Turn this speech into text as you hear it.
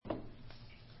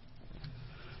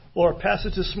Well, our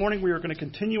passage this morning, we are going to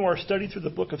continue our study through the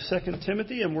book of 2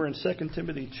 Timothy, and we're in 2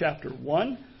 Timothy chapter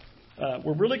 1.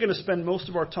 We're really going to spend most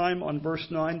of our time on verse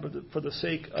 9, but for the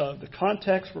sake of the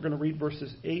context, we're going to read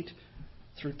verses 8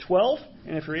 through 12.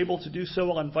 And if you're able to do so,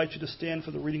 I'll invite you to stand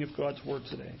for the reading of God's Word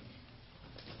today.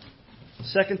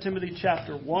 2 Timothy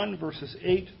chapter 1, verses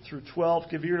 8 through 12.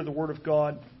 Give ear to the Word of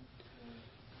God.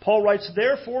 Paul writes,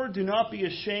 "Therefore, do not be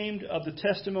ashamed of the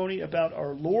testimony about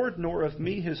our Lord, nor of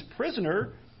me, his prisoner,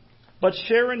 but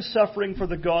share in suffering for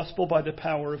the gospel by the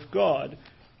power of God,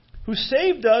 who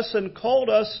saved us and called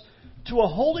us to a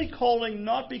holy calling,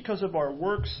 not because of our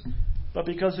works, but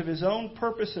because of his own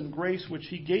purpose and grace, which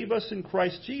he gave us in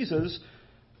Christ Jesus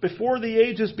before the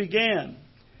ages began,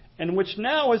 and which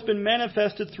now has been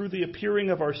manifested through the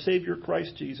appearing of our Savior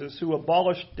Christ Jesus, who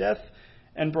abolished death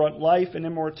and brought life and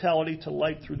immortality to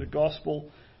light through the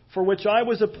gospel, for which I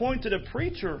was appointed a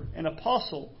preacher, an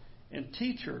apostle, and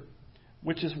teacher,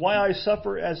 which is why I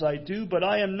suffer as I do, but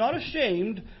I am not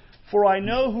ashamed, for I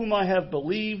know whom I have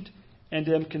believed, and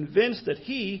am convinced that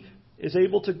he is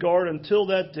able to guard until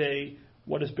that day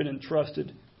what has been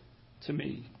entrusted to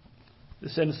me."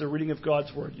 This ends the reading of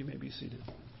God's Word. You may be seated.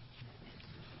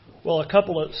 Well, a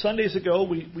couple of Sundays ago,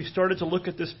 we started to look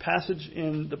at this passage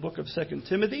in the book of 2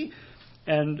 Timothy,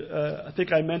 and I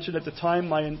think I mentioned at the time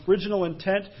my original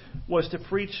intent was to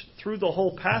preach through the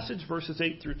whole passage, verses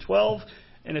 8 through 12.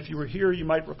 And if you were here, you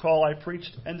might recall I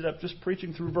ended up just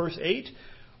preaching through verse 8.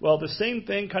 Well, the same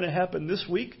thing kind of happened this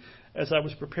week. As I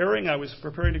was preparing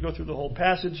to go through the whole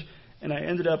passage, and I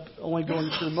ended up only going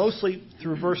through mostly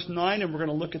through verse 9, and we're going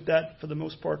to look at that for the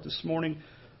most part this morning,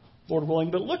 Lord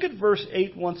willing. But look at verse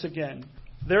 8 once again.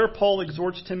 There Paul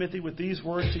exhorts Timothy with these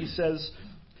words. He says,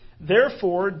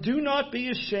 "Therefore, do not be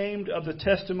ashamed of the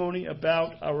testimony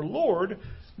about our Lord,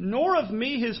 nor of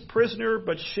me his prisoner,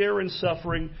 but share in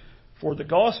suffering for the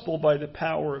gospel by the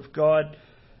power of God."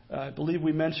 I believe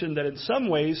we mentioned that in some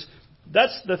ways,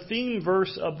 that's the theme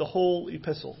verse of the whole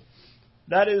epistle.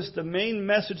 That is the main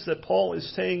message that Paul is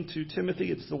saying to Timothy.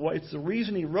 It's the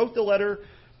reason he wrote the letter,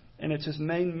 and it's his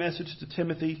main message to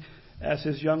Timothy as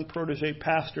his young protege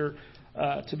pastor,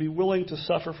 to be willing to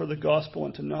suffer for the gospel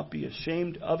and to not be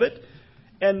ashamed of it.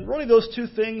 And really those two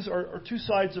things are two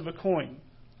sides of a coin.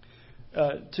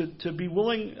 To be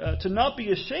willing to not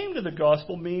be ashamed of the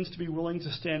gospel means to be willing to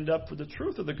stand up for the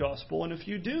truth of the gospel. And if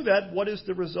you do that, what is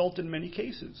the result in many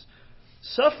cases?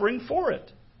 Suffering for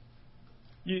it.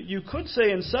 You could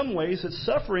say in some ways that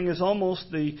suffering is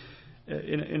almost in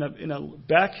a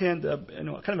backhand, kind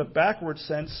of a backward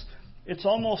sense, it's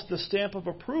almost the stamp of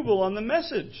approval on the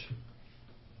message.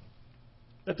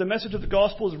 That the message of the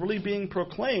gospel is really being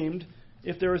proclaimed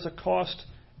if there is a cost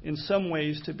in some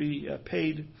ways to be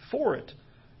paid for it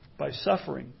by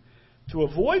suffering. To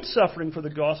avoid suffering for the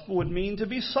gospel would mean to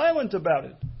be silent about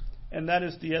it. And that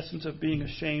is the essence of being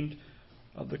ashamed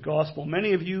of the gospel.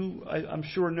 Many of you, I'm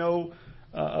sure, know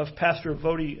of Pastor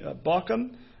Vodi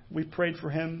Bauckham. We prayed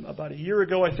for him about a year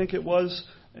ago, I think it was.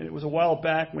 And it was a while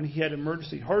back when he had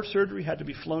emergency heart surgery, had to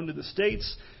be flown to the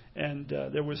States. And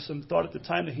there was some thought at the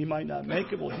time that he might not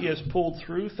make it. Well, he has pulled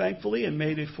through, thankfully, and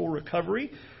made a full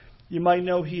recovery. You might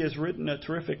know he has written a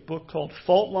terrific book called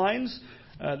Fault Lines.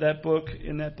 In that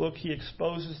book, he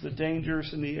exposes the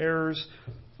dangers and the errors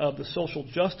of the social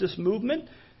justice movement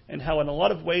and how in a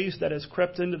lot of ways that has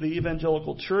crept into the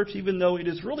evangelical church, even though it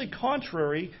is really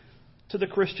contrary to the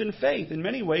Christian faith. In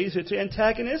many ways, it's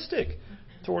antagonistic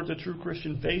towards the true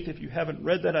Christian faith. If you haven't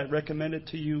read that, I recommend it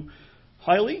to you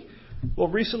highly. Well,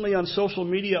 recently on social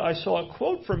media, I saw a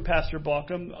quote from Pastor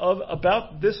Bauckham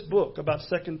about this book, about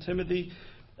 2 Timothy.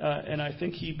 And I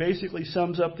think he basically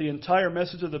sums up the entire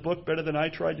message of the book better than I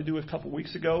tried to do a couple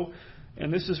weeks ago.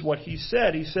 And this is what he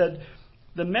said. He said,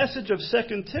 "The message of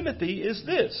 2 Timothy is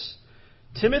this.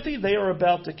 Timothy, they are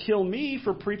about to kill me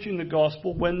for preaching the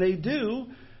gospel. When they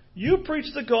do, you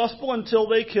preach the gospel until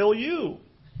they kill you."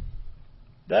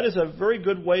 That is a very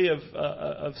good way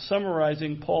of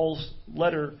summarizing Paul's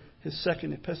letter, his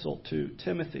second epistle to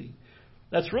Timothy.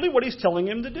 That's really what he's telling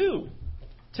him to do.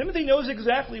 Timothy knows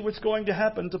exactly what's going to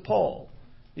happen to Paul.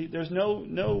 There's no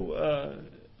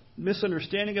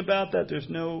misunderstanding about that. There's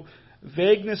no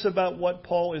vagueness about what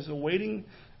Paul is awaiting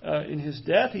in his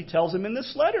death. He tells him in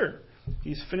this letter.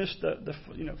 He's finished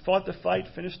fought the fight,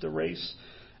 finished the race,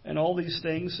 and all these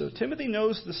things. So Timothy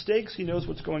knows the stakes. He knows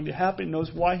what's going to happen. He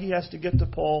knows why he has to get to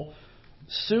Paul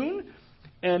soon.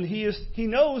 And he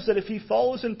knows that if he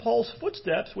follows in Paul's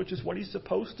footsteps, which is what he's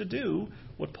supposed to do,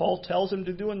 what Paul tells him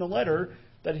to do in the letter,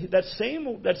 that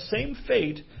same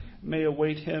fate may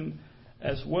await him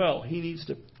as well. He needs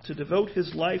to devote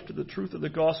his life to the truth of the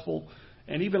gospel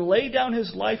and even lay down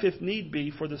his life if need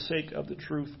be for the sake of the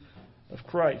truth of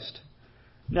Christ.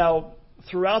 Now,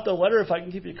 throughout the letter, if I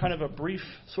can give you kind of a brief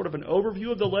sort of an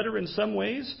overview of the letter in some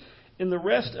ways, in the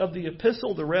rest of the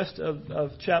epistle, the rest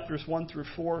of chapters 1 through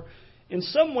 4, in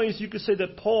some ways you could say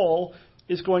that Paul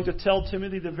is going to tell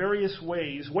Timothy the various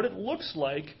ways, what it looks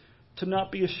like to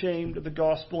not be ashamed of the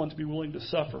gospel and to be willing to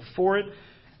suffer for it.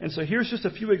 And so here's just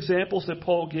a few examples that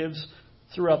Paul gives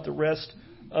throughout the rest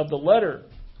of the letter.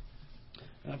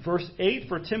 Verse 8,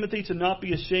 for Timothy to not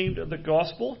be ashamed of the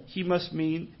gospel, it must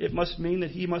mean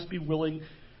that he must be willing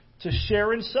to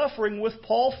share in suffering with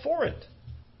Paul for it.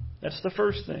 That's the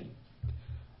first thing.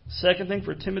 Second thing,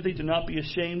 for Timothy to not be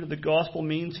ashamed of the gospel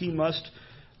means he must,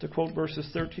 to quote verses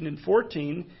 13 and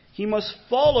 14, he must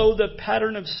follow the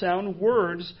pattern of sound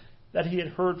words that he had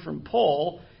heard from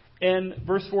Paul. And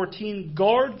verse 14,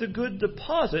 guard the good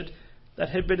deposit that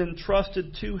had been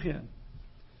entrusted to him.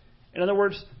 In other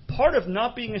words, part of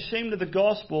not being ashamed of the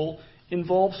gospel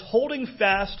involves holding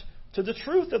fast to the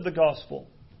truth of the gospel.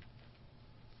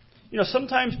 You know,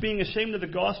 sometimes being ashamed of the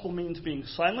gospel means being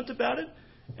silent about it,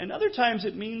 and other times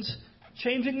it means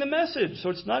changing the message so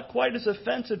it's not quite as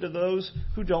offensive to those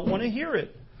who don't want to hear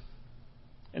it.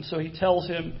 And so he tells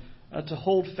him to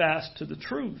hold fast to the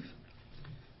truth.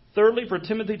 Thirdly, for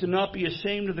Timothy to not be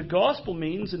ashamed of the gospel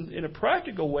means, in a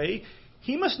practical way,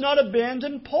 he must not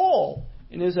abandon Paul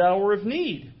in his hour of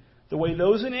need, the way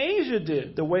those in Asia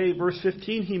did. The way, verse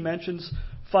 15, he mentions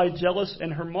Phygelus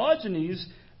and Hermogenes,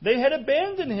 they had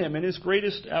abandoned him in his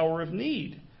greatest hour of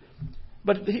need.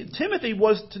 But Timothy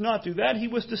was to not do that. He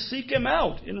was to seek him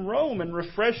out in Rome and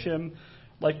refresh him,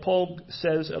 like Paul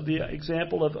says of the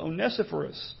example of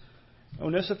Onesiphorus.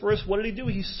 Onesiphorus, what did he do?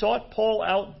 He sought Paul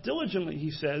out diligently,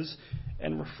 he says,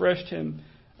 and refreshed him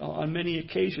on many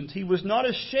occasions. He was not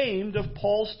ashamed of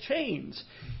Paul's chains.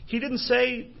 He didn't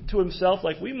say to himself,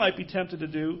 like we might be tempted to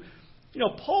do,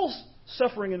 Paul's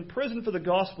suffering in prison for the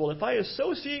gospel. If I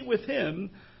associate with him,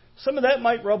 some of that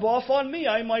might rub off on me.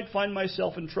 I might find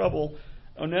myself in trouble.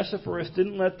 Onesiphorus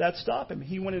didn't let that stop him.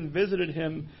 He went and visited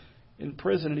him in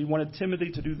prison, and he wanted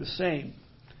Timothy to do the same.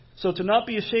 So to not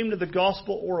be ashamed of the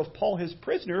gospel or of Paul, his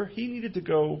prisoner, he needed to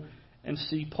go and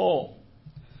see Paul.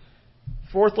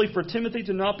 Fourthly, for Timothy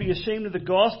to not be ashamed of the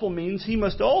gospel means he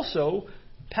must also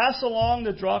pass along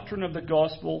the doctrine of the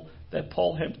gospel that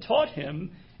Paul had taught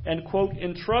him and, quote,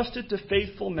 entrust it to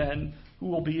faithful men who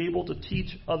will be able to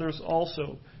teach others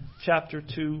also. Chapter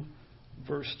 2,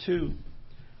 verse 2.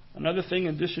 Another thing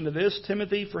in addition to this,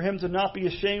 Timothy, for him to not be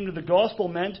ashamed of the gospel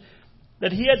meant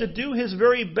that he had to do his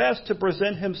very best to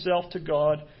present himself to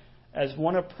God as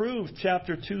one approved.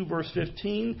 Chapter 2, verse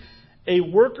 15. A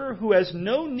worker who has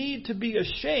no need to be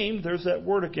ashamed, there's that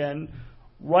word again,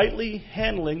 rightly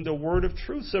handling the word of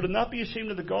truth. So to not be ashamed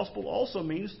of the gospel also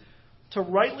means to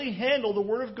rightly handle the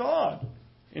word of God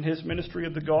in his ministry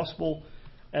of the gospel.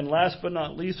 And last but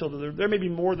not least, although there may be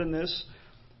more than this,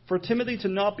 for Timothy to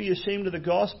not be ashamed of the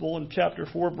gospel, in chapter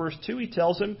 4, verse 2, he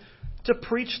tells him to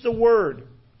preach the word.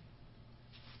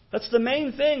 That's the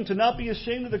main thing. To not be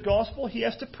ashamed of the gospel, he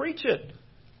has to preach it.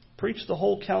 Preach the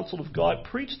whole counsel of God.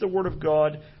 Preach the word of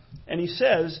God. And he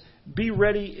says, be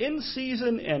ready in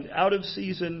season and out of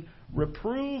season.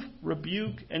 Reprove,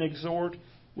 rebuke, and exhort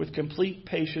with complete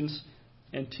patience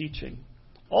and teaching.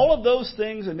 All of those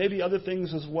things, and maybe other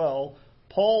things as well,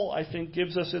 Paul, I think,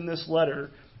 gives us in this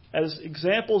letter as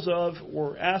examples of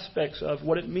or aspects of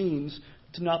what it means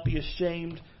to not be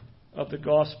ashamed of the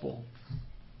gospel.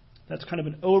 That's kind of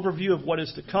an overview of what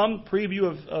is to come, preview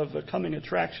of coming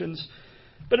attractions.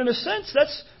 But in a sense,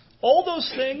 that's all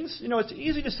those things. It's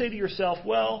easy to say to yourself,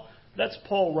 well, that's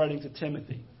Paul writing to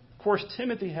Timothy. Of course,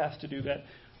 Timothy has to do that.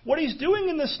 What he's doing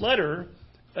in this letter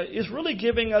is really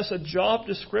giving us a job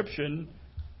description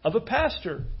of a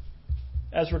pastor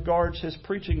as regards his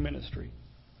preaching ministry.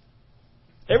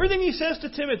 Everything he says to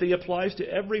Timothy applies to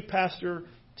every pastor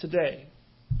today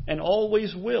and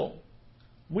always will.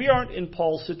 We aren't in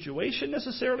Paul's situation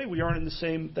necessarily. We aren't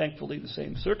in thankfully, the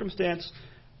same circumstance.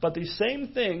 But these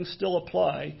same things still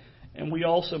apply, and we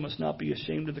also must not be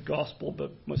ashamed of the gospel,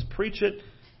 but must preach it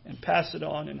and pass it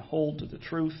on and hold to the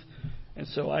truth. And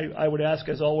so I would ask,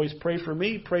 as always, pray for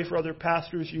me, pray for other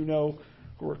pastors who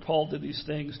are called to these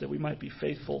things, that we might be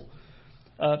faithful.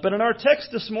 But in our text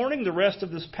this morning, the rest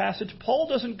of this passage, Paul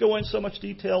doesn't go in so much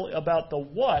detail about the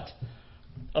what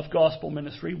of gospel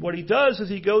ministry. What he does is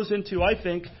he goes into, I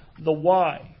think, the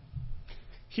why.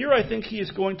 Here I think he is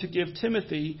going to give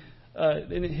Timothy,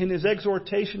 in his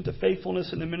exhortation to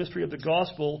faithfulness in the ministry of the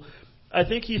gospel, I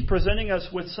think he's presenting us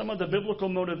with some of the biblical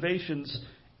motivations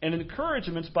and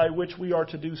encouragements by which we are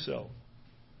to do so.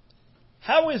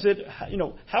 how is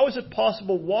it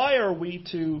possible? Why are we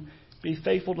to be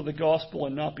faithful to the gospel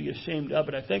and not be ashamed of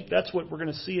it? I think that's what we're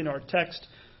going to see in our text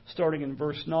starting in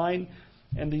verse 9.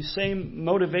 And these same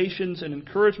motivations and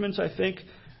encouragements, I think,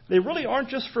 they really aren't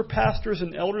just for pastors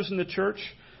and elders in the church.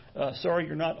 Sorry,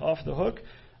 you're not off the hook.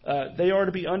 They are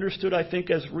to be understood, I think,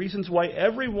 as reasons why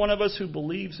every one of us who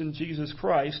believes in Jesus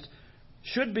Christ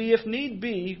should be, if need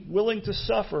be, willing to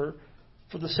suffer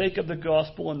for the sake of the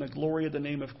gospel and the glory of the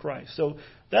name of Christ. So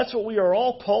that's what we are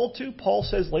all called to. Paul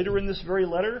says later in this very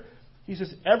letter, he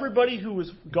says, everybody who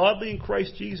is godly in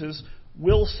Christ Jesus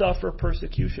will suffer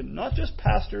persecution. Not just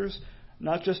pastors,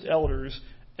 not just elders.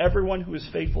 Everyone who is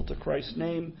faithful to Christ's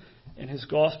name and his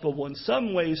gospel will in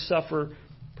some ways suffer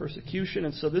persecution.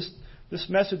 And so this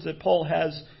message that Paul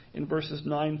has in verses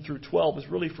 9 through 12 is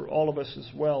really for all of us as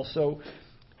well. So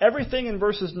everything in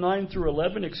verses 9 through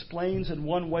 11 explains in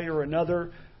one way or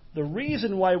another the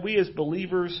reason why we as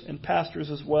believers and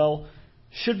pastors as well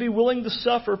should be willing to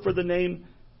suffer for the name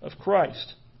of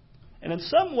Christ. And in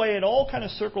some way it all kind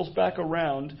of circles back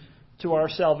around to our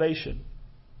salvation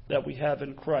that we have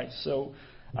in Christ. So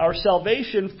our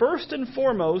salvation, first and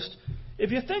foremost,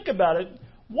 if you think about it,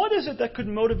 what is it that could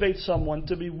motivate someone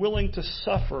to be willing to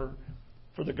suffer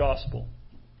for the gospel?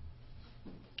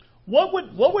 What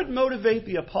would motivate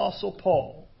the Apostle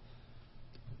Paul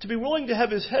to be willing to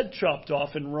have his head chopped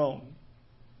off in Rome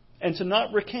and to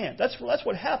not recant? That's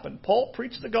what happened. Paul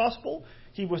preached the gospel.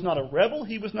 He was not a rebel.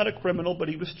 He was not a criminal, but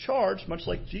he was charged, much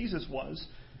like Jesus was,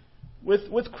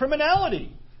 with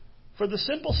criminality for the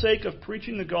simple sake of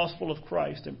preaching the gospel of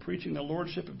Christ and preaching the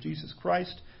lordship of Jesus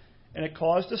Christ. And it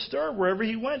caused a stir wherever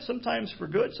he went, sometimes for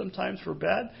good, sometimes for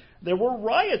bad. There were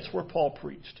riots where Paul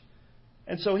preached.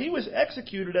 And so he was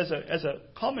executed as a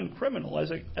common criminal,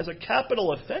 as a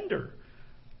capital offender,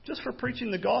 just for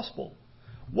preaching the gospel.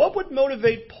 What would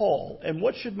motivate Paul, and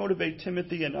what should motivate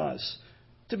Timothy and us,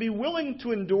 to be willing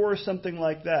to endure something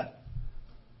like that?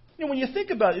 When you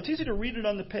think about it, it's easy to read it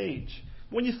on the page.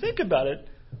 When you think about it,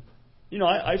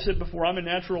 I've said before, I'm a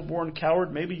natural-born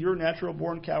coward. Maybe you're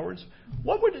natural-born cowards.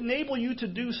 What would enable you to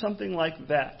do something like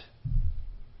that?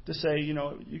 To say,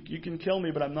 you can kill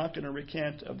me, but I'm not going to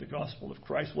recant of the gospel of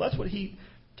Christ. Well, that's what he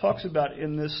talks about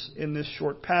in this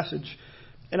short passage.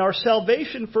 And our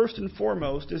salvation, first and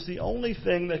foremost, is the only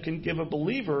thing that can give a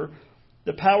believer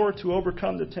the power to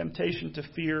overcome the temptation to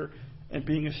fear and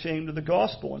being ashamed of the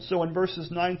gospel. And so in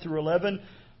verses 9 through 11,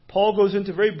 Paul goes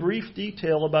into very brief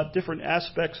detail about different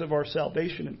aspects of our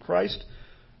salvation in Christ.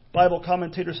 Bible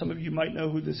commentator, some of you might know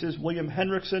who this is, William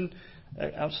Hendrickson,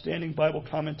 an outstanding Bible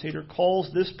commentator, calls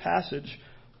this passage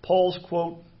Paul's,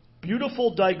 quote,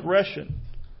 beautiful digression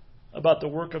about the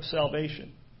work of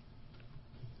salvation.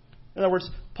 In other words,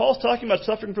 Paul's talking about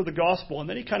suffering for the gospel, and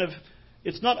then he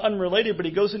it's not unrelated, but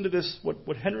he goes into this, what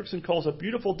Hendrickson calls a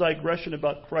beautiful digression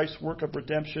about Christ's work of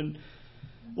redemption.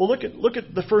 Well, look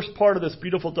at the first part of this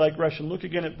beautiful digression. Look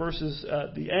again at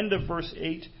the end of verse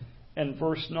 8 and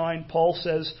verse 9. Paul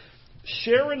says,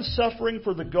 share in suffering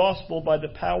for the gospel by the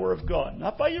power of God.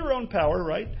 Not by your own power,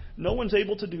 right? No one's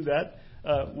able to do that.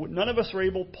 None of us are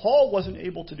able. Paul wasn't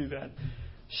able to do that.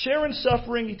 Share in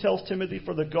suffering, he tells Timothy,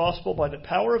 for the gospel by the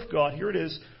power of God. Here it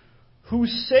is. Who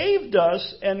saved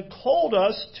us and called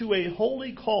us to a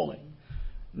holy calling.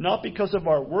 Not because of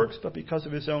our works, but because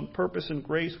of his own purpose and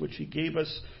grace, which he gave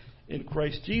us in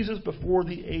Christ Jesus before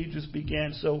the ages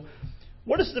began. So,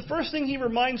 what is the first thing he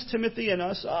reminds Timothy and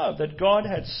us of? That God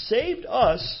had saved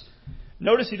us.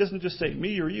 Notice he doesn't just say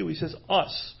me or you, he says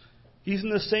us. He's in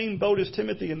the same boat as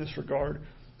Timothy in this regard.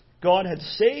 God had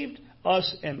saved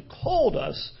us and called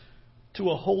us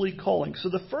to a holy calling. So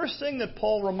the first thing that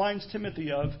Paul reminds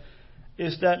Timothy of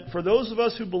is that for those of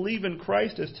us who believe in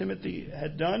Christ, as Timothy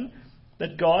had done,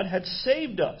 that God had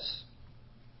saved us.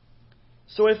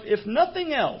 So if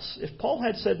nothing else, if Paul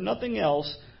had said nothing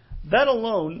else, that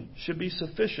alone should be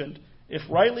sufficient, if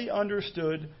rightly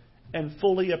understood and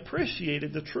fully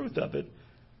appreciated the truth of it,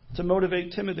 to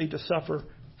motivate Timothy to suffer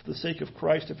for the sake of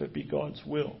Christ if it be God's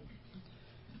will.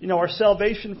 Our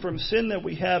salvation from sin that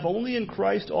we have only in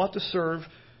Christ ought to serve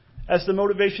as the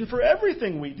motivation for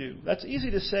everything we do. That's easy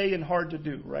to say and hard to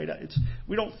do, right?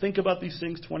 We don't think about these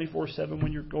things 24/7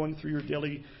 when you're going through your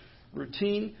daily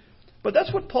routine. But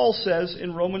that's what Paul says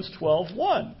in Romans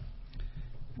 12:1.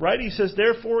 Right? He says,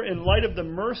 therefore, in light of the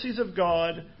mercies of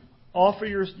God, offer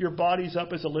your bodies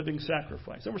up as a living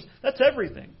sacrifice. In other words, that's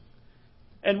everything.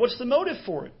 And what's the motive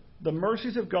for it? The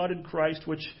mercies of God in Christ,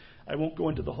 which I won't go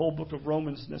into the whole book of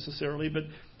Romans necessarily, but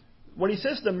when he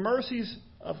says the mercies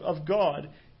of God,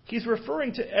 he's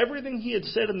referring to everything he had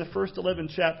said in the first 11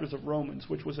 chapters of Romans,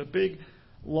 which was a big,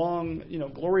 long,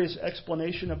 glorious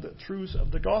explanation of the truths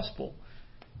of the gospel.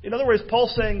 In other words,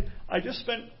 Paul's saying, I just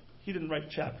spent, he didn't write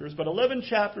chapters, but 11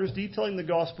 chapters detailing the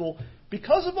gospel.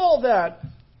 Because of all that,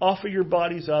 offer your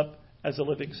bodies up as a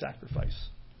living sacrifice.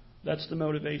 That's the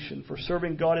motivation for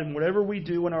serving God in whatever we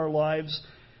do in our lives.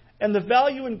 And the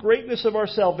value and greatness of our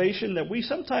salvation that we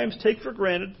sometimes take for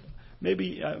granted.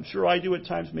 Maybe, I'm sure I do at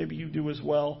times, maybe you do as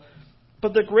well.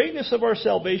 But the greatness of our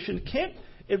salvation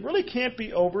really can't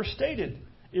be overstated.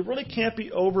 It really can't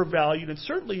be overvalued. It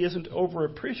certainly isn't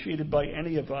overappreciated by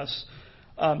any of us.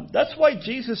 That's why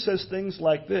Jesus says things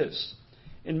like this.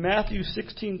 In Matthew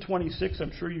 16:26,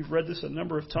 I'm sure you've read this a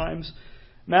number of times.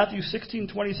 Matthew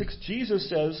 16:26, Jesus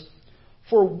says,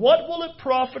 "For what will it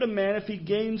profit a man if he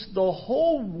gains the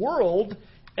whole world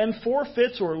and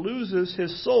forfeits or loses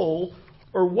his soul?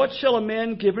 Or what shall a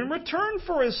man give in return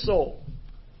for his soul?"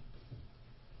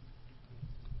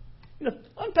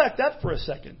 Unpack that for a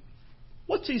second.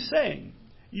 What's he saying?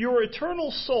 Your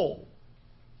eternal soul,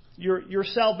 your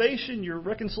salvation, your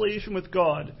reconciliation with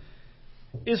God,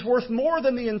 is worth more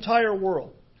than the entire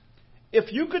world.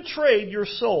 If you could trade your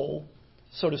soul,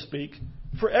 so to speak,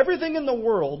 for everything in the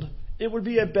world, it would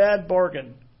be a bad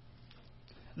bargain.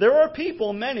 There are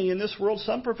people, many in this world,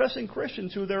 some professing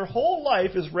Christians, who their whole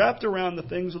life is wrapped around the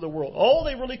things of the world. All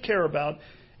they really care about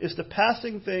is the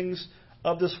passing things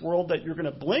of this world that you're going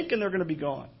to blink and they're going to be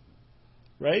gone.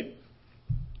 Right?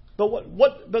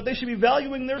 But they should be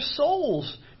valuing their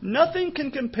souls. Nothing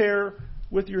can compare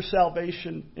with your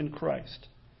salvation in Christ.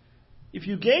 If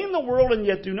you gain the world and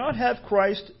yet do not have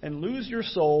Christ and lose your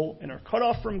soul and are cut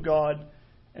off from God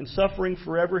and suffering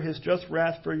forever His just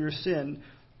wrath for your sin,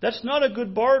 that's not a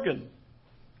good bargain.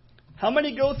 How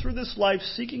many go through this life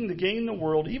seeking to gain the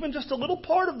world, even just a little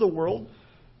part of the world,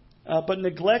 but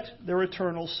neglect their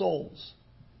eternal souls?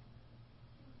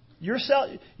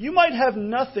 You might have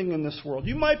nothing in this world.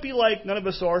 You might be like, none of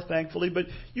us are, thankfully, but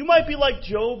you might be like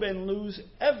Job and lose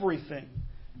everything.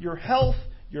 Your health,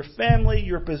 your family,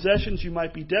 your possessions, you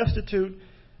might be destitute.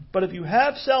 But if you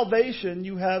have salvation,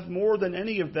 you have more than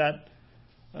any of that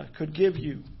could give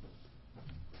you.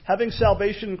 Having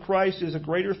salvation in Christ is a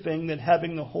greater thing than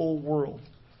having the whole world.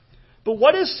 But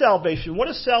what is salvation? What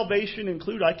does salvation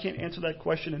include? I can't answer that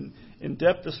question in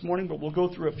depth this morning, but we'll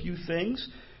go through a few things.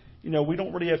 We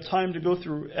don't really have time to go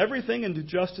through everything and do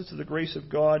justice to the grace of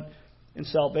God in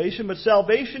salvation. But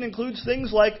salvation includes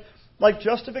things like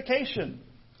justification.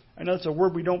 I know it's a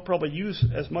word we don't probably use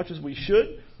as much as we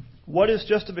should. What is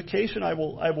justification? I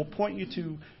will point you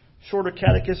to Shorter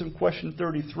Catechism question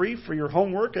 33 for your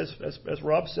homework, as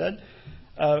Rob said.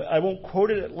 I won't quote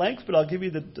it at length, but I'll give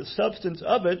you the substance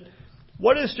of it.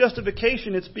 What is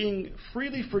justification? It's being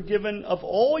freely forgiven of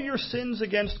all your sins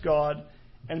against God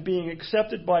and being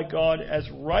accepted by God as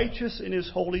righteous in His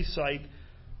holy sight,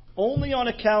 only on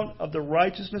account of the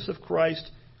righteousness of Christ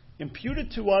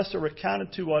imputed to us or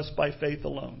accounted to us by faith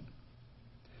alone.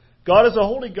 God is a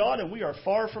holy God, and we are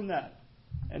far from that.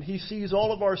 And He sees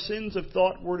all of our sins of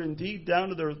thought, word, and deed down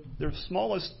to their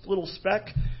smallest little speck,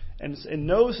 and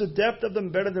knows the depth of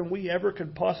them better than we ever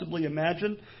could possibly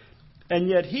imagine. And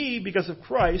yet He, because of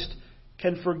Christ,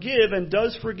 can forgive and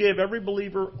does forgive every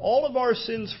believer all of our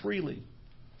sins freely.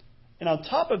 And on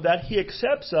top of that, He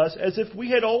accepts us as if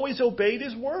we had always obeyed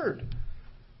His word.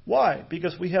 Why?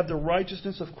 Because we have the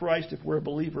righteousness of Christ, if we're a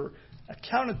believer,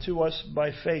 accounted to us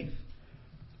by faith.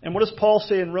 And what does Paul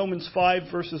say in Romans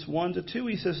 5, verses 1 to 2?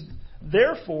 He says,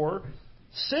 "Therefore,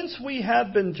 since we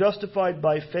have been justified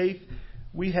by faith,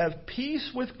 we have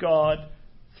peace with God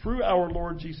through our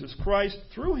Lord Jesus Christ.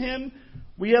 Through Him,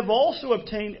 we have also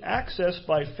obtained access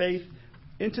by faith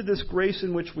into this grace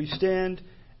in which we stand,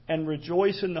 and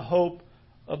rejoice in the hope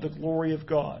of the glory of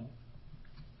God."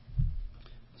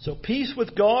 So peace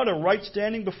with God, a right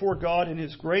standing before God in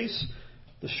His grace,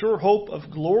 the sure hope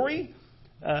of glory,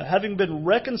 having been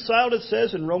reconciled, it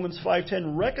says in Romans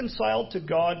 5:10, reconciled to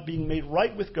God, being made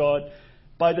right with God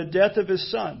by the death of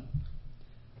His Son,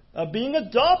 being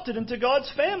adopted into God's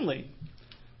family.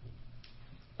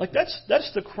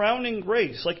 That's the crowning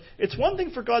grace. It's one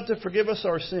thing for God to forgive us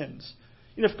our sins.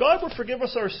 If God would forgive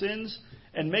us our sins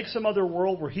and make some other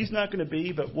world where He's not going to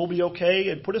be, but we'll be okay,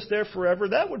 and put us there forever,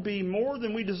 that would be more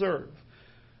than we deserve.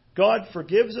 God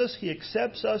forgives us. He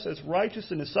accepts us as righteous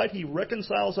in His sight. He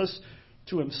reconciles us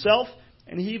to Himself,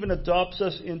 and He even adopts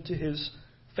us into His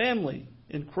family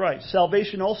in Christ.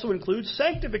 Salvation also includes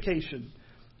sanctification.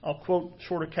 I'll quote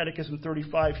Shorter Catechism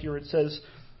 35 here. It says,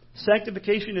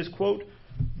 sanctification is, quote,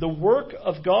 the work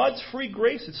of God's free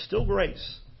grace. It's still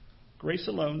grace. Grace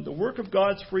alone, the work of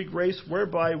God's free grace,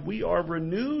 whereby we are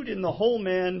renewed in the whole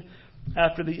man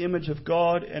after the image of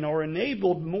God, and are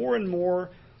enabled more and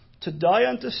more to die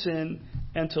unto sin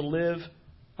and to live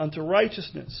unto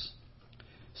righteousness.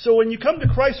 So when you come to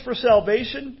Christ for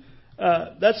salvation,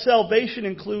 that salvation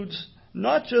includes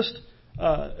not just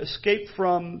escape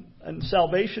from and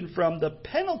salvation from the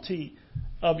penalty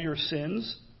of your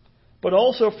sins, but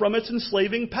also from its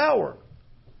enslaving power.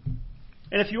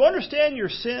 And if you understand your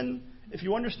sin, if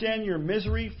you understand your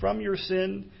misery from your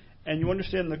sin, and you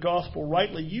understand the gospel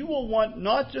rightly, you will want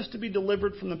not just to be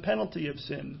delivered from the penalty of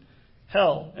sin,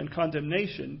 hell, and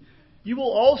condemnation. You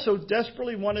will also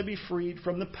desperately want to be freed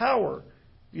from the power,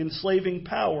 the enslaving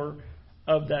power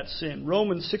of that sin.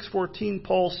 Romans 6:14,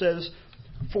 Paul says,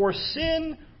 "For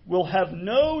sin will have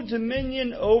no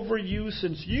dominion over you,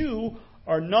 since you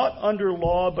are not under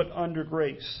law but under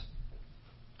grace."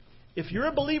 If you're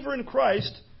a believer in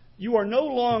Christ, you are no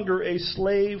longer a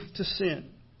slave to sin.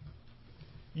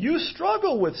 You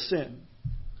struggle with sin.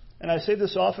 And I say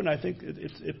this often, I think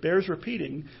it bears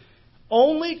repeating.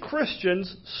 Only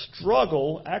Christians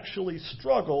actually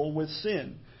struggle with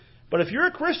sin. But if you're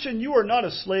a Christian, you are not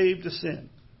a slave to sin.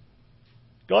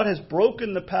 God has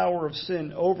broken the power of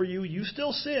sin over you. You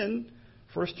still sin.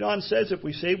 1 John says if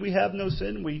we say we have no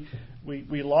sin, we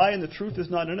lie and the truth is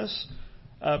not in us.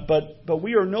 But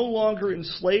we are no longer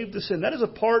enslaved to sin. That is a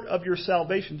part of your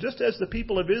salvation. Just as the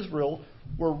people of Israel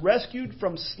were rescued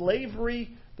from slavery,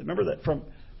 remember that,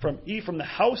 from the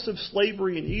house of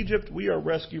slavery in Egypt, we are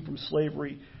rescued from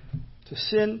slavery to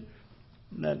sin.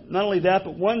 Not only that,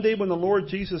 but one day when the Lord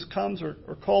Jesus comes or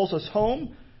calls us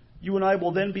home, you and I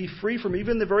will then be free from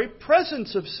even the very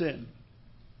presence of sin.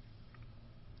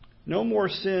 No more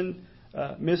sin,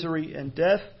 misery, and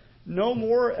death. No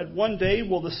more at one day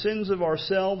will the sins of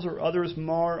ourselves or others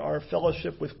mar our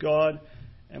fellowship with God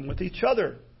and with each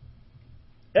other.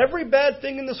 Every bad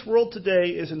thing in this world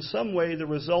today is in some way the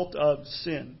result of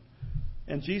sin.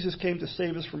 And Jesus came to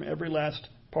save us from every last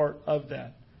part of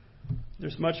that.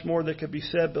 There's much more that could be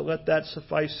said, but let that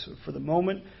suffice for the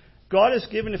moment. God has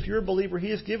given, if you're a believer,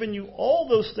 He has given you all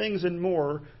those things and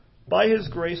more by His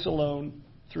grace alone,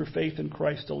 through faith in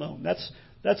Christ alone.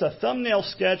 That's a thumbnail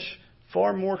sketch.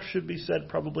 Far more should be said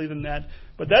probably than that.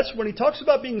 But that's when he talks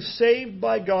about being saved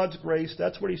by God's grace,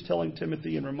 that's what he's telling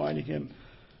Timothy and reminding him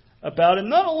about. And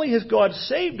not only has God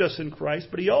saved us in Christ,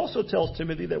 but he also tells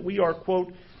Timothy that we are,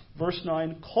 quote, verse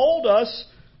 9, called us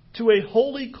to a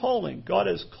holy calling. God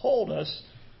has called us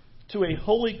to a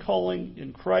holy calling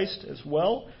in Christ as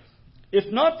well.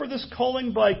 If not for this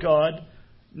calling by God,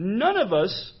 none of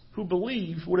us who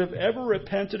believe would have ever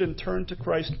repented and turned to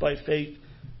Christ by faith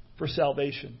for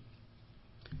salvation.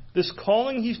 This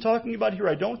calling he's talking about here,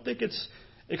 I don't think it's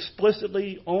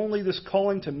explicitly only this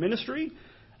calling to ministry.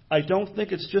 I don't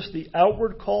think it's just the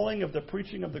outward calling of the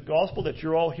preaching of the gospel that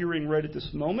you're all hearing right at this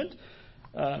moment.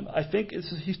 I think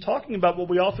he's talking about what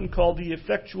we often call the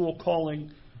effectual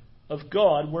calling of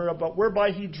God,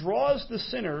 whereby he draws the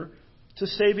sinner to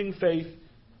saving faith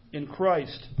in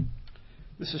Christ.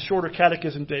 This is Shorter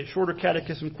Catechism Day. Shorter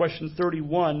Catechism question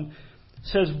 31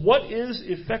 says, what is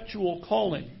effectual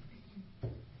calling?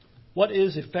 What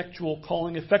is effectual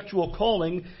calling? Effectual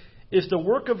calling is the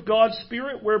work of God's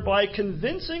Spirit whereby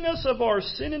convincing us of our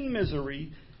sin and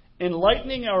misery,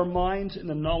 enlightening our minds in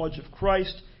the knowledge of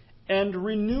Christ, and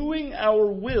renewing our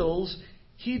wills,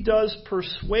 he does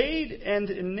persuade and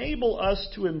enable us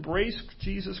to embrace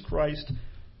Jesus Christ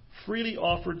freely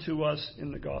offered to us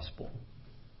in the gospel.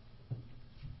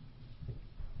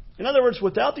 In other words,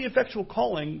 without the effectual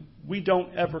calling, we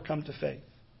don't ever come to faith.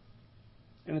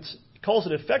 And it calls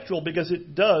it effectual because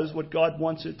it does what God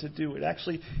wants it to do.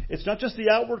 It's not just the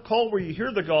outward call where you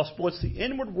hear the gospel, it's the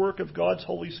inward work of God's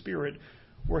Holy Spirit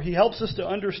where he helps us to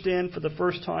understand for the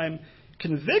first time,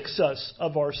 convicts us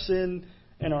of our sin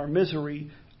and our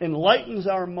misery, enlightens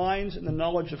our minds in the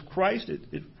knowledge of Christ.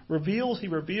 He reveals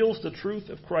the truth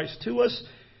of Christ to us.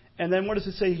 And then what does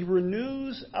it say? He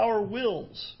renews our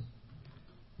wills.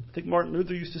 I think Martin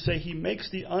Luther used to say, he makes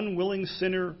the unwilling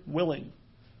sinner willing.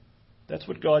 That's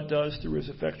what God does through his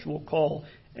effectual call.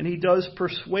 And he does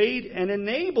persuade and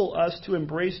enable us to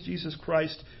embrace Jesus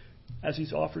Christ as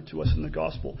he's offered to us in the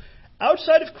gospel.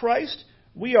 Outside of Christ,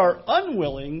 we are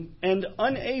unwilling and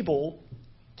unable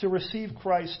to receive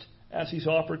Christ as he's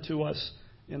offered to us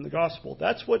in the gospel.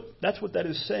 That's what that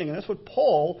is saying. And that's what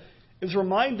Paul is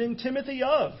reminding Timothy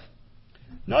of.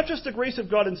 Not just the grace of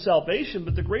God in salvation,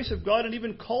 but the grace of God in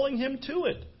even calling him to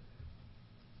it.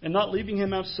 And not leaving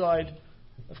him outside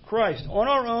of Christ. On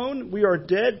our own, we are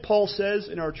dead, Paul says,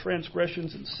 in our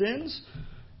transgressions and sins.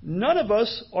 None of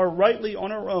us are rightly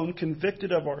on our own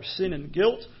convicted of our sin and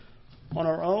guilt. On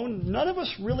our own, none of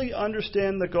us really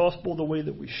understand the gospel the way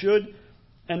that we should.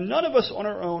 And none of us on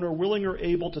our own are willing or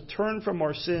able to turn from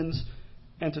our sins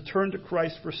and to turn to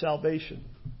Christ for salvation.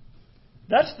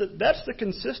 That's the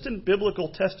consistent biblical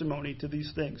testimony to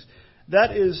these things.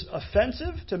 That is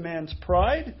offensive to man's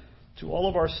pride, to all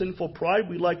of our sinful pride.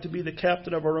 We like to be the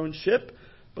captain of our own ship,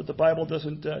 but the Bible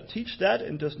doesn't teach that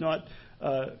and does not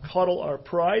coddle our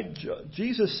pride.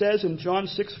 Jesus says in John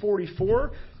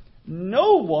 6:44,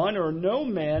 "No one or no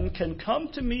man can come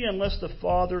to me unless the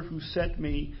Father who sent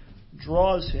me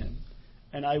draws him,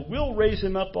 and I will raise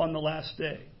him up on the last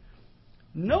day."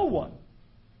 No one.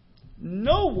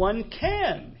 No one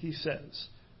can, he says.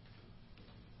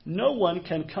 No one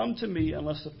can come to me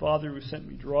unless the Father who sent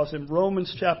me draws him.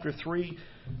 Romans chapter 3,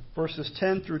 verses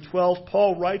 10 through 12.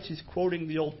 Paul writes, he's quoting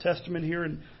the Old Testament here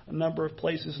in a number of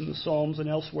places in the Psalms and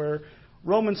elsewhere.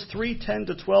 Romans 3, 10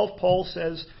 to 12, Paul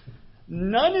says,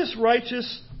 "None is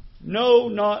righteous, no,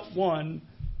 not one.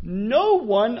 No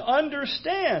one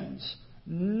understands.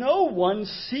 No one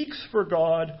seeks for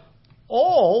God.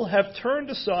 All have turned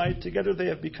aside. Together they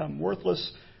have become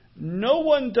worthless. No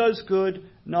one does good,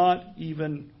 not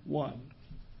even one."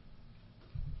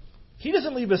 He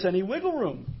doesn't leave us any wiggle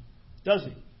room, does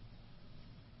he?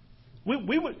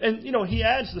 We would, and he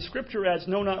adds, the Scripture adds,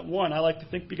 "No, not one." I like to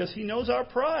think because he knows our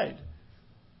pride.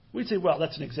 We'd say, well,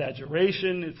 that's an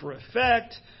exaggeration for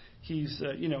effect. He's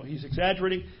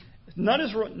exaggerating. None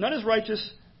is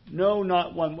righteous. No,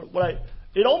 not one.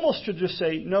 It almost should just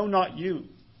say, "No, not you."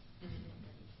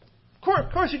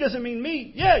 Of course, he doesn't mean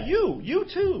me. Yeah, you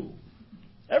too.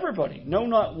 Everybody. No,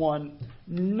 not one.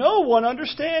 No one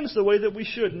understands the way that we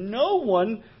should. No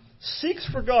one seeks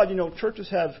for God. Churches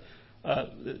have,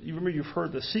 you've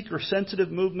heard the seeker-sensitive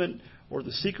movement or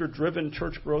the seeker-driven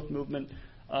church growth movement.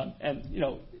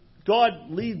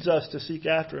 God leads us to seek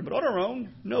after Him. But on our own,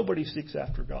 nobody seeks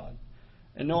after God.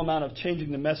 And no amount of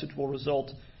changing the message will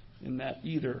result in that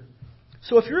either.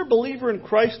 So if you're a believer in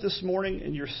Christ this morning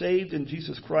and you're saved in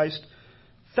Jesus Christ,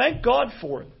 thank God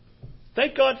for it.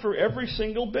 Thank God for every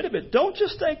single bit of it. Don't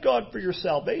just thank God for your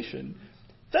salvation.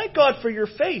 Thank God for your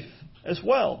faith as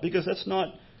well, because that's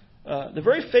not the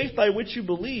very faith by which you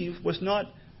believe was not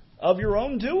of your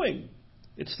own doing.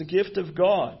 It's the gift of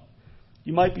God.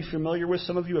 You might be familiar with,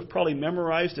 some of you have probably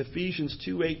memorized Ephesians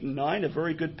 2, 8, and 9, a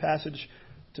very good passage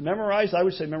to memorize. I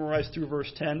would say memorize through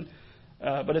verse 10.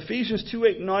 But Ephesians 2,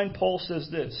 8, and 9, Paul says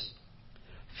this: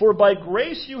 "For by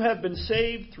grace you have been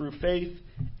saved through faith,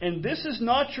 and this is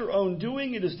not your own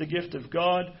doing, it is the gift of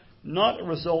God, not a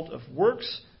result of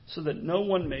works, so that no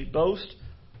one may boast."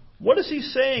 What is he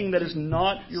saying that is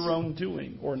not your own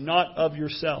doing, or not of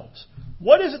yourselves?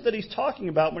 What is it that he's talking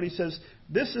about when he says,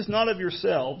 this is not of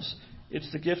yourselves,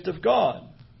 it's the gift of God?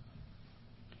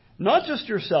 Not just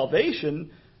your salvation,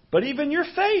 but even your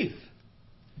faith.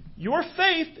 Your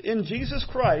faith in Jesus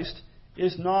Christ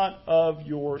is not of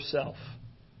yourself.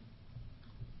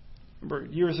 Remember,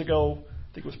 years ago,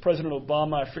 I think it was President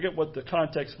Obama, I forget what the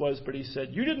context was, but he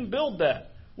said, "You didn't build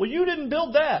that." Well, you didn't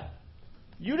build that.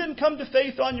 You didn't come to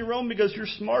faith on your own because you're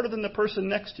smarter than the person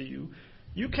next to you.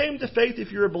 You came to faith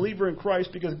if you're a believer in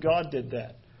Christ because God did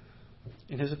that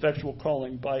in His effectual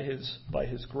calling by His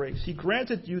grace. He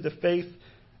granted you the faith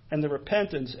and the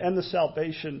repentance and the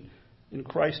salvation in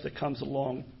Christ that comes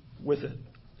along with it.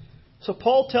 So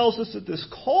Paul tells us that this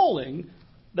calling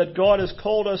that God has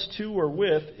called us to or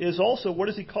with is also, what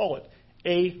does he call it?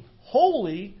 A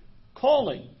holy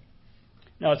calling.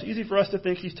 Now, it's easy for us to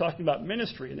think he's talking about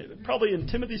ministry, and it probably in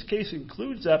Timothy's case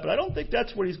includes that, but I don't think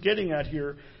that's what he's getting at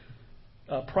here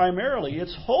primarily.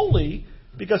 It's holy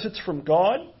because it's from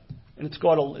God, and it's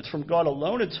from God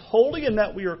alone. It's holy in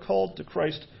that we are called to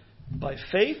Christ by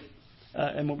faith,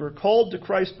 and when we're called to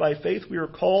Christ by faith, we are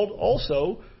called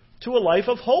also to a life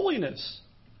of holiness.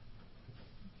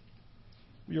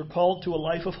 We are called to a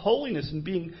life of holiness and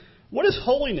being... What is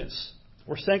holiness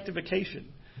or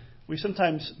sanctification? We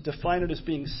sometimes define it as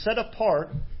being set apart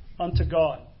unto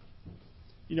God.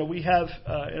 We have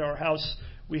in our house,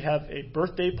 we have a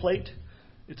birthday plate.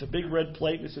 It's a big red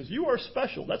plate, and it says, "You are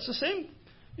special." That's the same,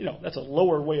 that's a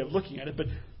lower way of looking at it, but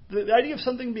the idea of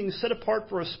something being set apart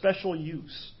for a special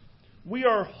use. We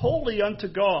are holy unto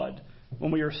God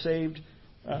when we are saved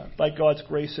by God's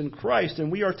grace in Christ,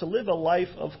 and we are to live a life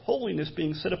of holiness,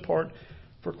 being set apart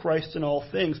for Christ in all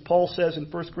things. Paul says in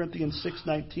 1 Corinthians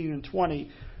 6:19 and 20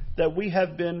 that we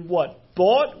have been what?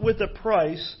 Bought with a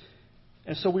price,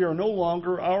 and so we are no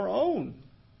longer our own.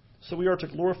 So we are to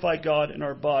glorify God in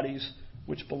our bodies,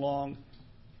 which belong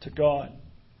to God.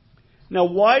 Now,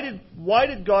 why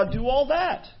did God do all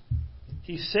that?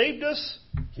 He saved us.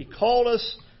 He called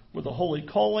us with a holy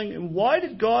calling. And why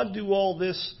did God do all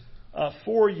this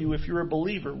for you if you're a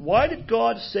believer? Why did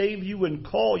God save you and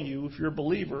call you, if you're a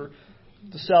believer,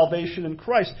 to salvation in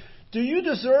Christ? Do you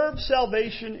deserve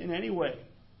salvation in any way?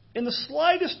 In the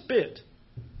slightest bit?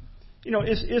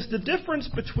 Is the difference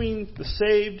between the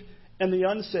saved and the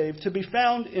unsaved to be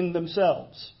found in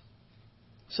themselves?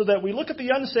 So that we look at the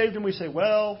unsaved and we say,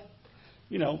 well,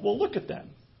 look at them.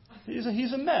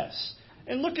 He's a mess.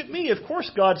 And look at me. Of course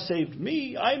God saved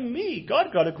me. I'm me.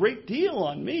 God got a great deal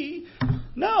on me.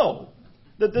 No.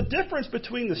 The difference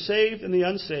between the saved and the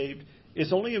unsaved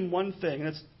is only in one thing,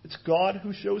 and it's God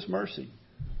who shows mercy.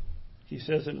 He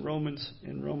says in Romans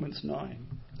 9.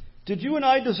 Did you and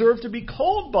I deserve to be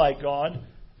called by God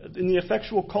in the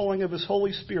effectual calling of His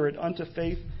Holy Spirit unto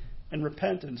faith and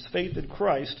repentance, faith in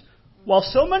Christ, while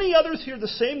so many others hear the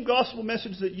same gospel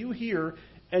message that you hear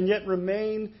and yet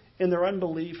remain in their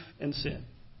unbelief and sin?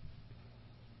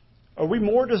 Are we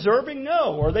more deserving?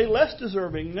 No. Are they less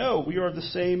deserving? No. We are the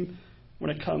same when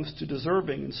it comes to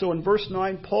deserving. And so in verse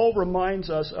 9, Paul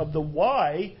reminds us of the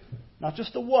why, not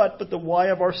just the what, but the why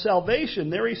of our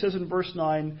salvation. There he says in verse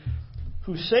 9,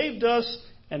 who saved us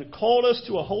and called us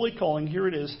to a holy calling. Here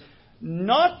it is.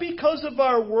 Not because of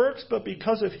our works, but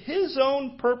because of His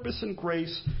own purpose and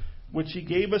grace, which He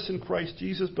gave us in Christ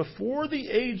Jesus before the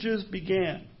ages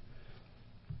began.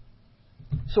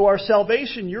 So our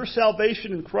salvation, your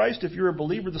salvation in Christ, if you're a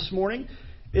believer this morning,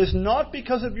 is not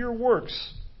because of your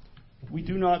works. We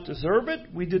do not deserve it.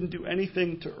 We didn't do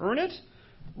anything to earn it.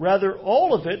 Rather,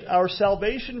 all of it, our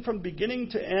salvation from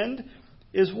beginning to end,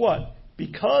 is what?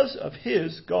 Because of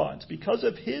God's, because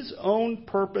of His own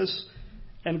purpose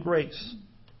and grace.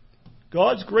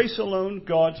 God's grace alone,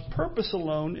 God's purpose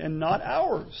alone, and not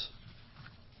ours.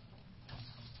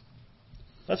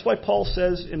 That's why Paul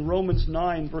says in Romans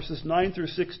 9, verses 9 through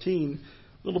 16,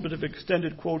 a little bit of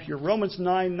extended quote here. Romans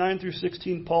 9, 9 through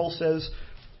 16, Paul says,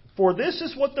 for this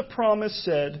is what the promise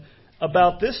said,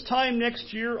 about this time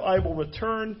next year I will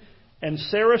return, and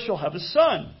Sarah shall have a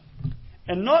son.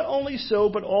 And not only so,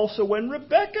 but also when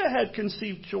Rebekah had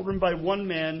conceived children by one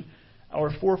man,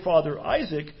 our forefather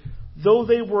Isaac, though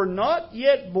they were not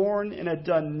yet born and had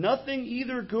done nothing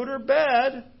either good or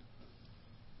bad,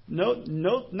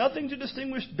 nothing to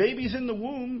distinguish babies in the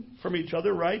womb from each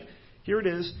other, right? Here it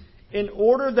is. In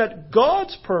order that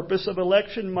God's purpose of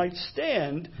election might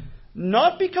stand,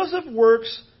 not because of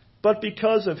works, but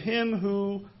because of Him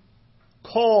who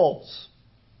calls.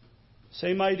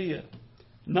 Same idea.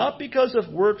 Not because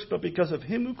of works, but because of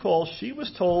Him who calls. She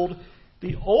was told,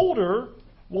 the older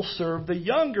will serve the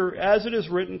younger, as it is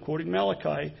written, quoting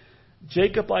Malachi,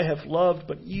 Jacob I have loved,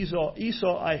 but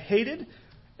Esau I hated.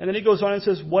 And then he goes on and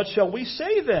says, what shall we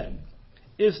say then?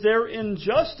 Is there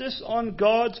injustice on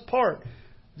God's part?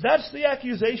 That's the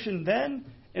accusation then,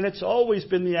 and it's always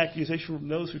been the accusation from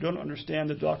those who don't understand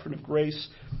the doctrine of grace.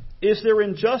 Is there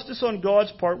injustice on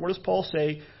God's part? What does Paul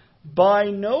say? By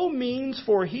no means,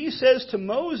 for He says to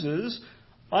Moses,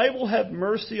 I will have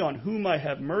mercy on whom I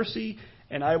have mercy,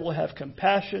 and I will have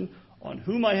compassion on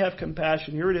whom I have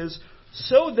compassion. Here it is.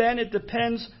 So then it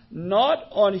depends not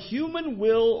on human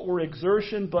will or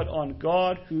exertion, but on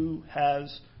God who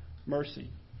has mercy.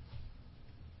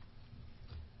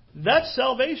 That's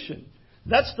salvation.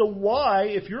 That's the why.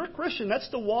 If you're a Christian, that's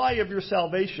the why of your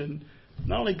salvation.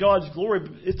 Not only God's glory,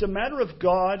 but it's a matter of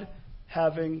God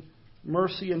having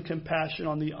mercy and compassion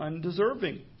on the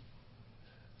undeserving.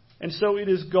 And so it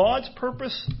is God's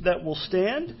purpose that will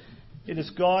stand. It is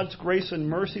God's grace and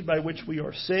mercy by which we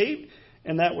are saved.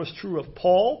 And that was true of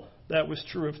Paul. That was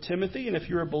true of Timothy. And if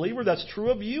you're a believer, that's true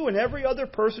of you and every other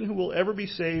person who will ever be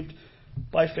saved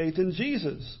by faith in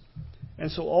Jesus.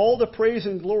 And so all the praise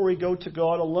and glory go to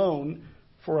God alone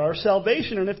for our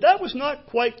salvation. And if that was not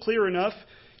quite clear enough,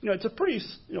 it's a pretty,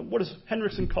 what does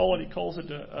Hendrickson call it? He calls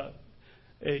it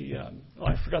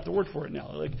I forgot the word for it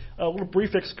now. Like a little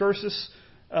brief excursus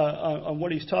on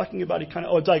what he's talking about.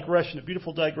 A digression, a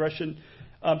beautiful digression.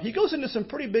 He goes into some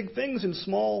pretty big things in a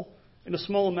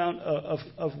small amount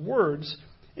of words.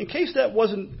 In case that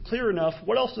wasn't clear enough,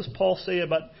 what else does Paul say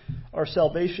about our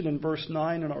salvation in verse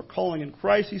 9 and our calling in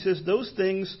Christ? He says, those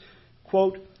things,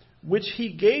 quote, which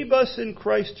He gave us in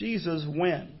Christ Jesus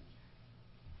when?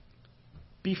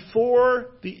 Before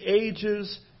the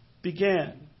ages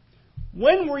began.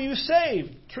 When were you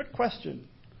saved? Trick question.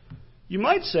 You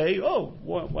might say,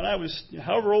 when I was,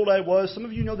 however old I was, some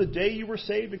of you know the day you were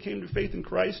saved and came to faith in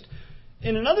Christ.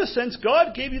 In another sense,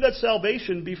 God gave you that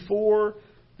salvation before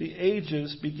the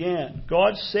ages began.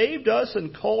 God saved us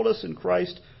and called us in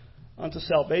Christ unto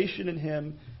salvation in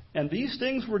Him. And these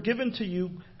things were given to you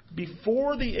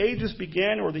before the ages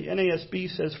began, or the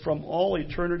NASB says from all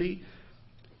eternity.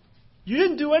 You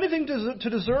didn't do anything to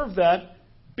deserve that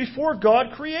before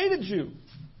God created you.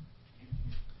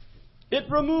 It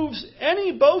removes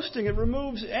any boasting. It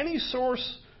removes any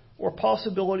source or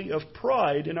possibility of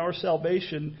pride in our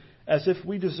salvation as if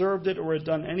we deserved it or had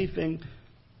done anything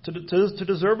to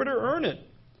deserve it or earn it.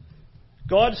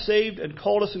 God saved and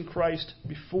called us in Christ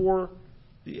before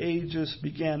the ages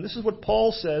began. This is what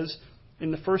Paul says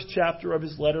in the first chapter of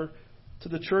his letter to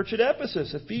the church at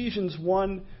Ephesus. Ephesians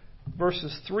 1,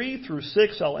 verses 3 through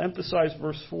 6. I'll emphasize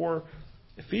verse 4.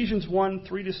 Ephesians 1,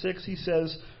 3 to 6, he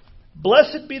says,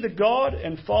 "Blessed be the God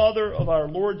and Father of our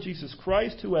Lord Jesus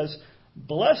Christ, who has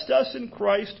blessed us in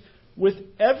Christ with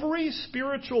every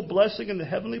spiritual blessing in the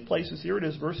heavenly places." Here it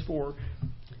is, verse 4.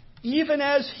 "Even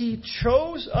as He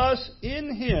chose us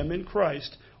in Him," in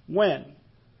Christ, when?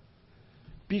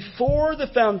 "Before the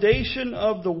foundation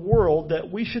of the world,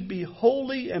 that we should be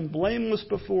holy and blameless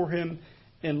before Him.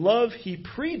 In love, He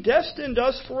predestined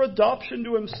us for adoption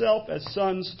to Himself as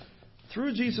sons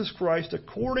through Jesus Christ,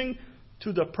 according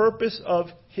to the purpose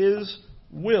of His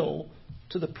will,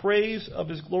 to the praise of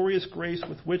His glorious grace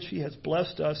with which He has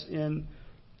blessed us in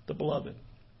the Beloved."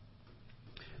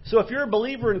 So if you're a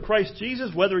believer in Christ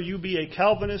Jesus, whether you be a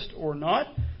Calvinist or not,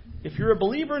 if you're a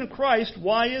believer in Christ,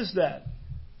 why is that?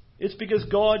 It's because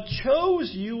God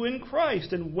chose you in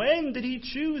Christ. And when did He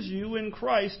choose you in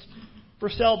Christ for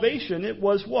salvation? It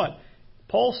was what?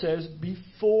 Paul says,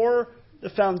 before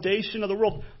the foundation of the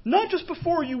world. Not just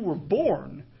before you were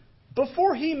born,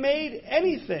 before He made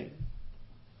anything.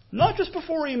 Not just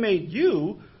before He made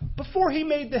you, before He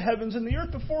made the heavens and the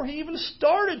earth, before He even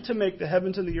started to make the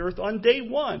heavens and the earth on day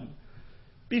one.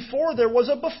 Before there was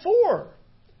a before.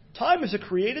 Time is a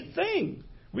created thing.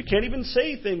 We can't even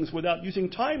say things without using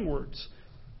time words.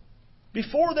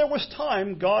 Before there was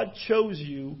time, God chose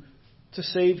you to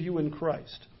save you in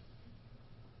Christ.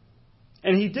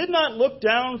 And He did not look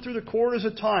down through the corridors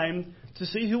of time to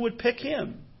see who would pick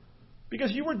Him.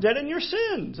 Because you were dead in your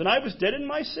sins, and I was dead in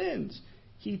my sins.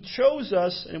 He chose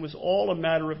us, and it was all a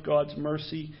matter of God's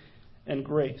mercy and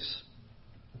grace.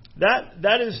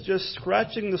 That is just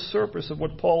scratching the surface of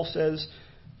what Paul says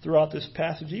throughout this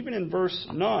passage. Even in verse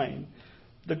 9,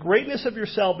 the greatness of your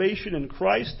salvation in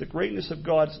Christ, the greatness of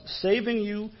God's saving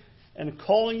you and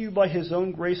calling you by His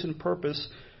own grace and purpose,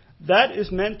 that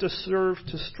is meant to serve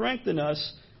to strengthen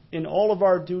us in all of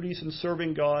our duties in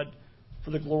serving God for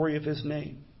the glory of His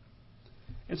name.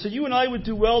 And so you and I would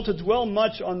do well to dwell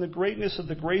much on the greatness of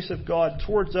the grace of God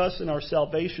towards us in our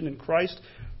salvation in Christ.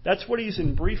 That's what he's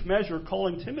in brief measure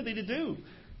calling Timothy to do.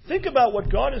 Think about what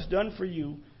God has done for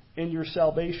you in your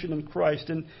salvation in Christ.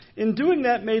 And in doing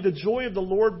that, may the joy of the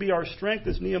Lord be our strength,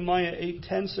 as Nehemiah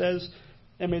 8:10 says.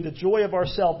 And may the joy of our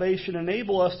salvation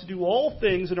enable us to do all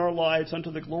things in our lives unto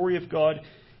the glory of God,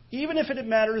 even if it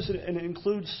matters and it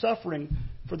includes suffering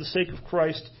for the sake of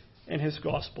Christ and His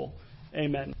gospel.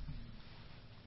 Amen.